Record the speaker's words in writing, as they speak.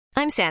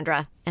I'm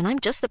Sandra, and I'm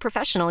just the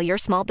professional your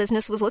small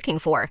business was looking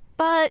for.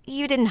 But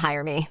you didn't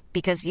hire me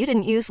because you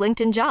didn't use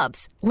LinkedIn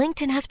Jobs.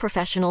 LinkedIn has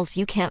professionals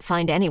you can't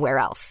find anywhere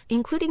else,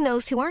 including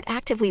those who aren't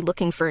actively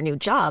looking for a new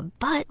job,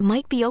 but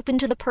might be open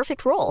to the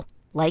perfect role,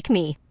 like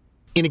me.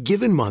 In a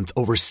given month,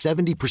 over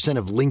 70%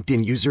 of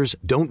LinkedIn users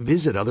don't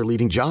visit other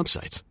leading job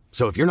sites.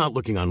 So if you're not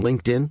looking on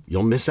LinkedIn,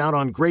 you'll miss out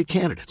on great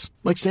candidates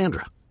like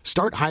Sandra.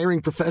 Start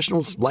hiring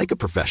professionals like a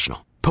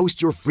professional.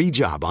 Post your free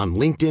job on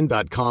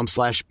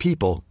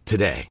linkedin.com/people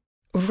today.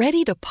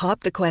 Ready to pop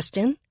the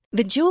question?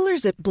 The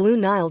jewelers at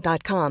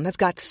BlueNile.com have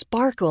got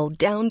sparkle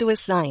down to a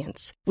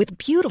science with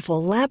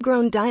beautiful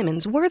lab-grown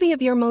diamonds worthy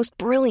of your most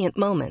brilliant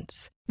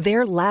moments.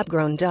 Their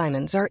lab-grown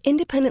diamonds are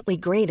independently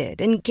graded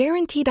and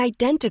guaranteed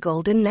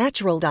identical to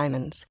natural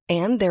diamonds,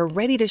 and they're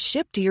ready to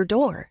ship to your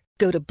door.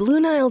 Go to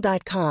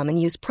BlueNile.com and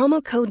use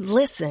promo code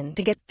LISTEN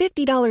to get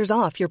 $50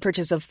 off your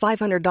purchase of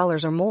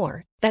 $500 or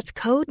more. That's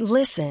code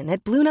LISTEN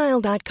at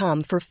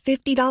BlueNile.com for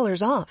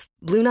 $50 off.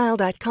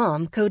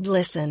 BlueNile.com, code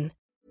LISTEN.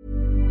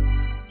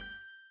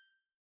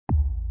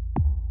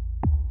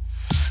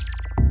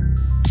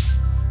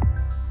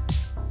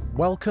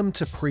 Welcome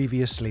to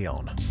Previously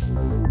On,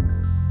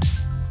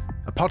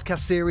 a podcast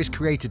series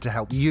created to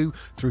help you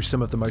through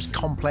some of the most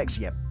complex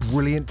yet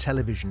brilliant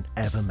television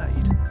ever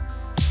made.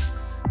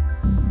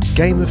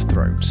 Game of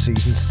Thrones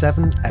Season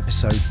 7,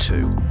 Episode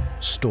 2,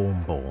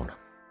 Stormborn.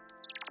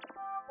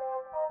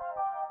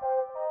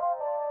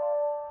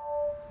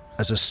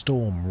 As a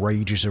storm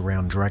rages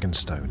around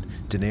Dragonstone,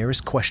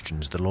 Daenerys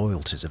questions the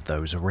loyalties of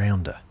those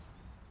around her.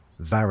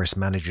 Varys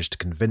manages to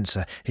convince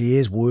her he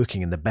is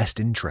working in the best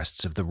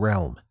interests of the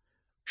realm.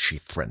 She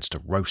threatens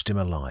to roast him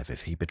alive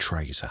if he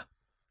betrays her.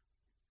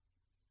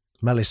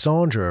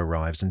 Melisandre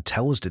arrives and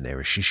tells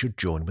Daenerys she should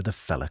join with a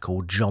fella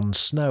called Jon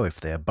Snow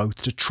if they are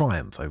both to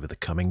triumph over the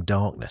coming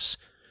darkness.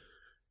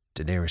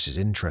 Daenerys is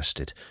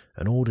interested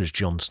and orders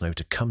Jon Snow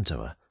to come to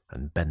her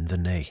and bend the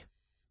knee.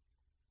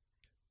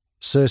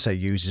 Cersei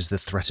uses the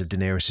threat of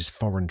Daenerys'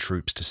 foreign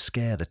troops to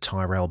scare the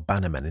Tyrell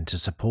bannermen into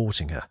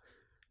supporting her.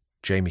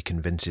 Jaime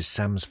convinces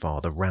Sam's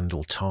father,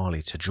 Randyll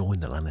Tarly, to join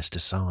the Lannister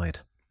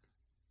side.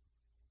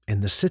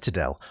 In the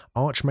Citadel,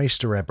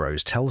 Archmaester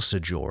Ebrose tells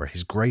Ser Jorah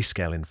his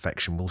grayscale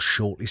infection will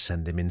shortly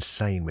send him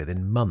insane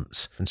within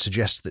months and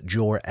suggests that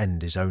Jorah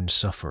end his own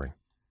suffering.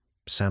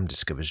 Sam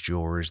discovers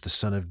Jorah is the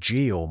son of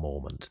Jeor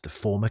Mormont, the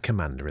former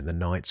commander in the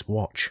Night's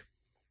Watch.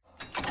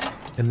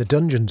 In the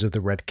dungeons of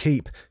the Red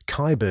Keep,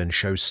 Qyburn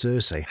shows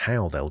Cersei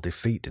how they'll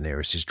defeat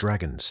Daenerys'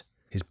 dragons.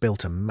 He's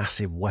built a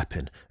massive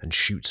weapon and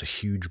shoots a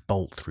huge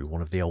bolt through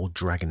one of the old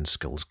dragon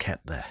skulls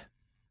kept there.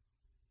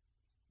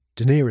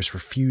 Daenerys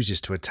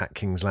refuses to attack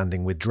King's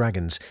Landing with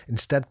dragons,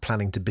 instead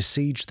planning to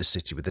besiege the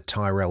city with the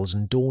Tyrells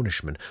and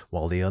Dornishmen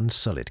while the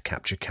Unsullied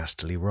capture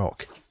Casterly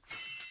Rock.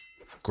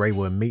 Grey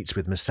Worm meets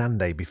with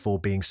Missandei before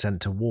being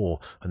sent to war,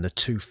 and the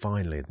two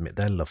finally admit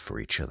their love for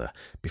each other,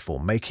 before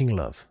making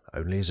love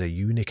only as a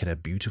eunuch and a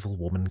beautiful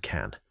woman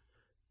can,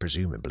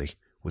 presumably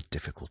with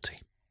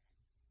difficulty.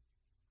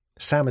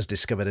 Sam has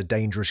discovered a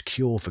dangerous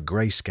cure for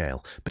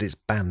grayscale, but it's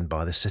banned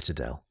by the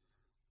Citadel.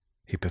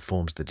 He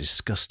performs the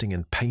disgusting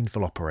and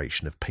painful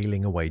operation of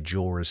peeling away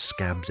Jorah's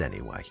scabs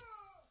anyway.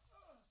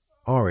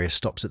 Arya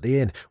stops at the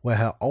inn, where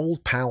her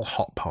old pal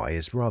Hot Pie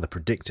is rather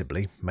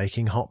predictably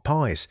making hot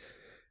pies.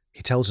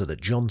 He tells her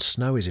that Jon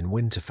Snow is in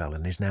Winterfell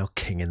and is now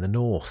king in the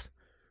north.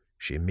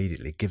 She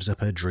immediately gives up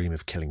her dream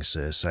of killing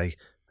Cersei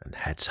and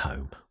heads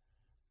home.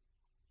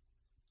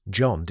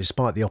 Jon,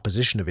 despite the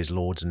opposition of his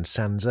lords and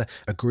Sansa,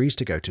 agrees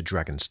to go to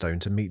Dragonstone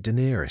to meet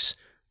Daenerys.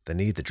 They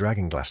need the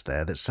dragonglass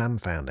there that Sam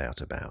found out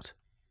about.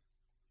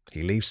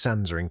 He leaves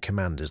Sansa in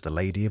command as the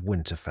Lady of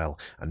Winterfell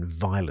and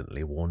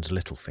violently warns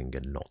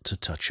Littlefinger not to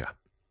touch her.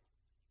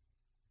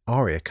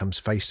 Arya comes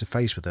face to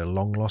face with her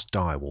long-lost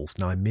direwolf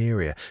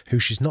Nymeria, who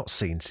she's not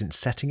seen since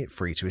setting it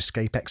free to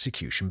escape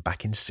execution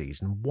back in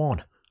Season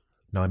 1.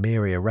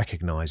 Nymeria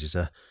recognises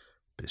her,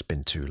 but it's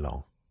been too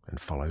long, and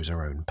follows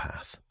her own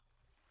path.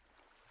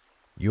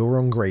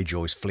 Euron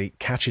Greyjoy's fleet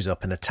catches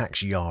up and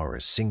attacks Yara,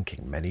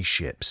 sinking many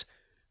ships.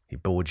 He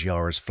boards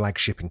Yara's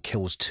flagship and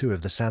kills 2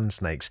 of the Sand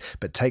Snakes,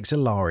 but takes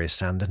Ellaria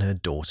Sand and her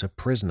daughter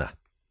prisoner.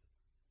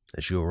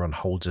 As Euron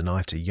holds a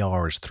knife to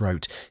Yara's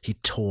throat, he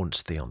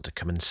taunts Theon to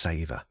come and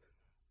save her.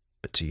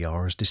 But to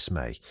Yara's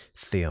dismay,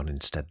 Theon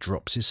instead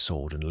drops his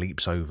sword and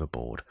leaps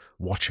overboard,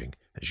 watching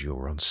as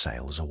Euron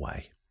sails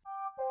away.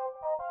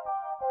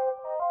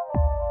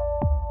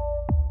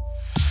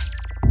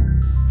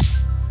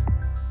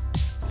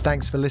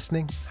 Thanks for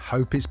listening.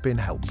 Hope it's been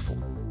helpful.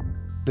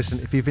 Listen,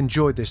 if you've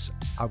enjoyed this,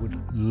 I would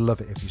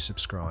love it if you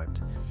subscribed.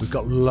 We've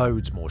got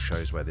loads more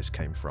shows where this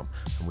came from,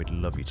 and we'd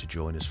love you to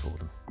join us for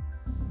them.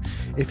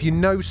 If you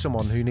know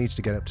someone who needs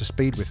to get up to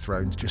speed with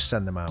Thrones, just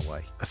send them our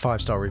way. A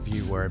 5-star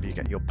review wherever you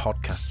get your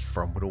podcasts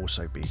from would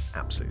also be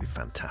absolutely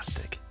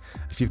fantastic.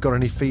 If you've got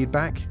any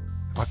feedback,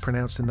 have I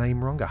pronounced a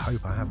name wrong? I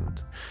hope I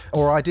haven't.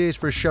 Or ideas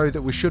for a show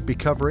that we should be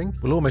covering.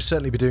 We'll almost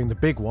certainly be doing the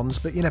big ones,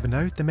 but you never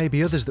know. There may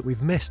be others that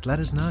we've missed. Let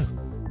us know.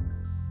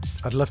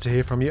 I'd love to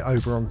hear from you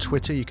over on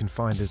Twitter. You can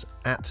find us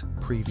at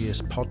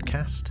Previous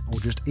Podcast, or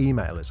just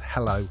email us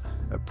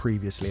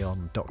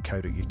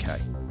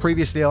hello@previouslyon.co.uk.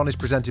 Previously On is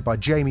presented by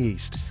Jamie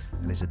East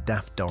and is a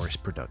Daft Doris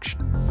production.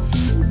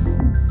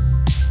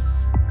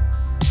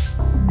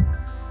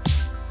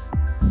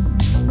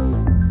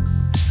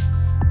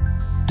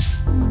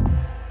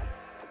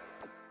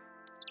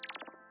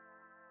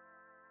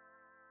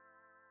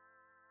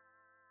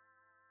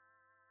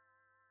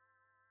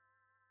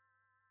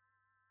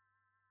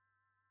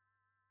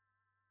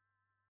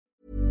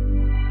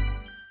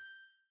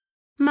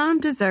 Mom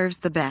deserves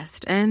the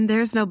best, and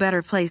there's no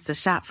better place to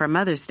shop for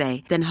Mother's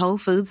Day than Whole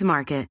Foods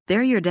Market.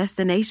 They're your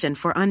destination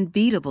for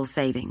unbeatable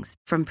savings,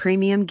 from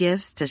premium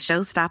gifts to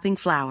show-stopping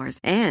flowers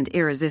and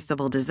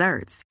irresistible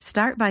desserts.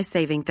 Start by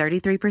saving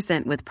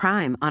 33% with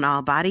Prime on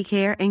all body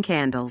care and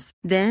candles.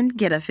 Then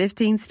get a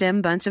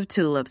 15-stem bunch of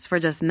tulips for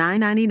just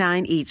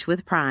 $9.99 each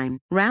with Prime.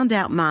 Round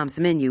out Mom's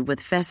menu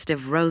with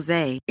festive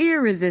rosé,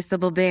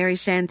 irresistible berry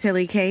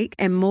chantilly cake,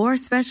 and more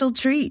special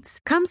treats.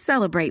 Come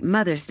celebrate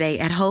Mother's Day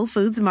at Whole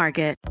Foods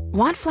Market.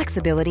 Want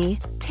flexibility?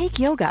 Take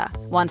yoga.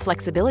 Want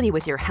flexibility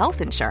with your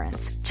health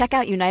insurance? Check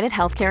out United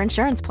Healthcare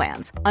Insurance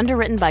Plans.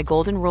 Underwritten by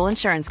Golden Rule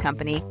Insurance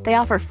Company, they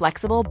offer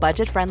flexible,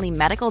 budget-friendly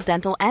medical,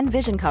 dental, and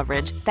vision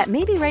coverage that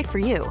may be right for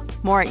you.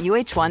 More at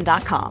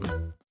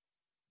uh1.com.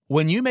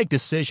 When you make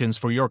decisions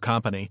for your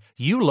company,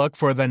 you look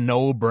for the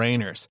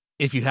no-brainers.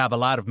 If you have a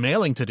lot of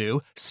mailing to do,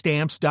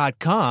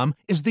 Stamps.com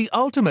is the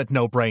ultimate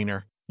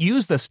no-brainer.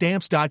 Use the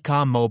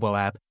Stamps.com mobile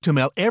app to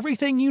mail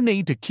everything you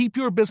need to keep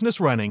your business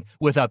running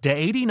with up to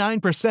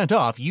 89%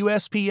 off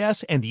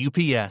USPS and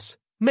UPS.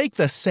 Make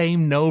the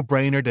same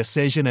no-brainer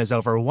decision as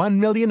over 1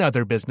 million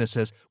other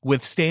businesses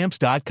with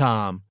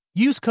Stamps.com.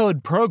 Use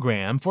code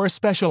PROGRAM for a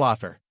special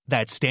offer.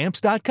 That's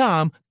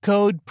Stamps.com,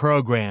 code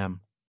PROGRAM.